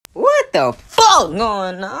What the fuck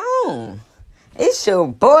going on? It's your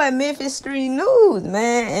boy Memphis Street News,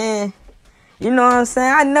 man. And you know what I'm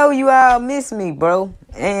saying? I know you all miss me, bro.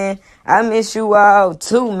 And I miss you all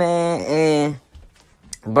too, man. And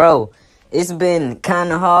bro, it's been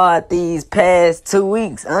kind of hard these past 2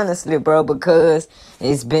 weeks, honestly, bro, because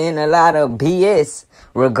it's been a lot of BS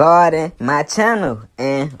regarding my channel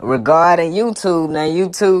and regarding YouTube. Now,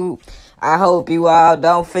 YouTube, I hope you all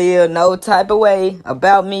don't feel no type of way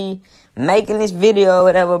about me making this video or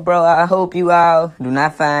whatever, bro. I hope you all do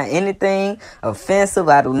not find anything offensive.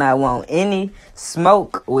 I do not want any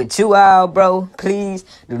smoke with you all, bro. Please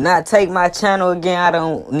do not take my channel again. I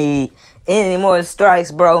don't need any more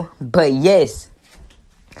strikes, bro. But yes,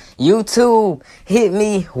 YouTube hit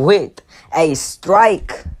me with a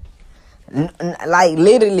strike like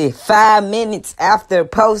literally 5 minutes after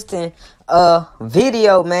posting a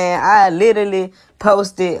video, man. I literally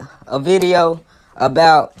posted a video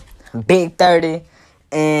about Big 30,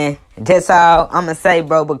 and that's all I'm gonna say,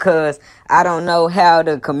 bro, because I don't know how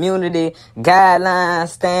the community guidelines,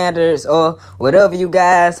 standards, or whatever you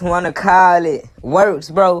guys want to call it works,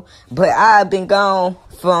 bro. But I've been gone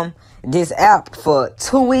from this app for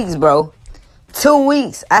 2 weeks, bro. 2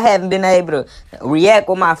 weeks. I haven't been able to react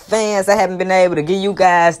with my fans. I haven't been able to give you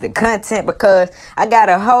guys the content because I got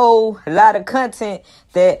a whole lot of content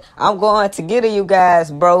that I'm going to get to you guys,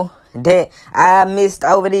 bro, that I missed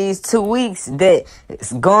over these 2 weeks that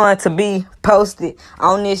is going to be posted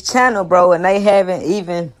on this channel, bro. And they haven't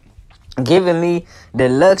even given me the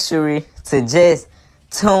luxury to just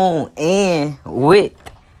tune in with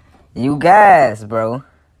you guys, bro.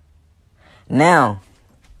 Now,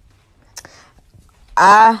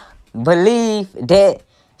 I believe that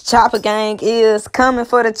Choppa Gang is coming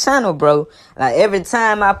for the channel, bro. Like, every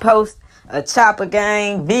time I post a Choppa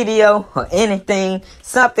Gang video or anything,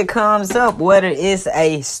 something comes up, whether it's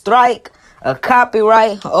a strike, a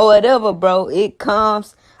copyright, or whatever, bro. It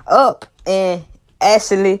comes up and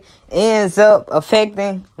actually ends up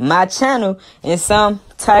affecting my channel in some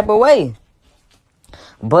type of way.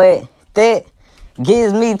 But that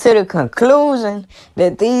gives me to the conclusion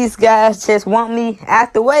that these guys just want me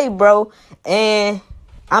out the way, bro. And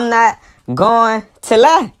I'm not going to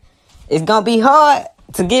lie. It's going to be hard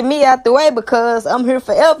to get me out the way because I'm here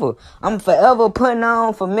forever. I'm forever putting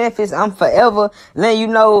on for Memphis. I'm forever letting you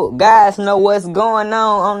know, guys know what's going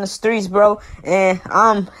on the streets, bro. And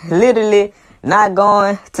I'm literally not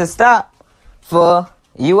going to stop for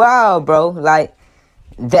you all, bro. Like,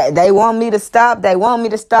 they want me to stop. They want me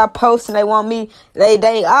to stop posting. They want me.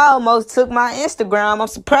 They almost took my Instagram. I'm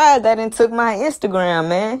surprised they didn't took my Instagram,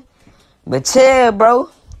 man. But yeah,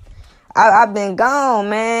 bro, I've been gone,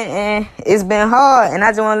 man, and it's been hard. And I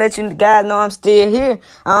just want to let you guys know I'm still here.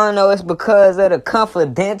 I don't know. It's because of the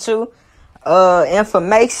confidential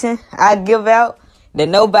information I give out that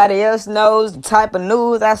nobody else knows, the type of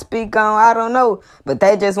news I speak on. I don't know. But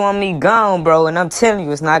they just want me gone, bro. And I'm telling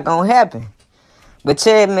you, it's not going to happen. But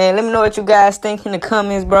yeah, man, let me know what you guys think in the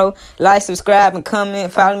comments, bro. Like, subscribe, and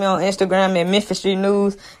comment. Follow me on Instagram at Memphis Street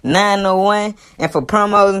News 901. And for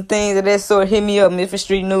promos and things of that sort, hit me up, Memphis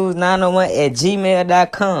Street News 901 at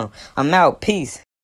gmail.com. I'm out. Peace.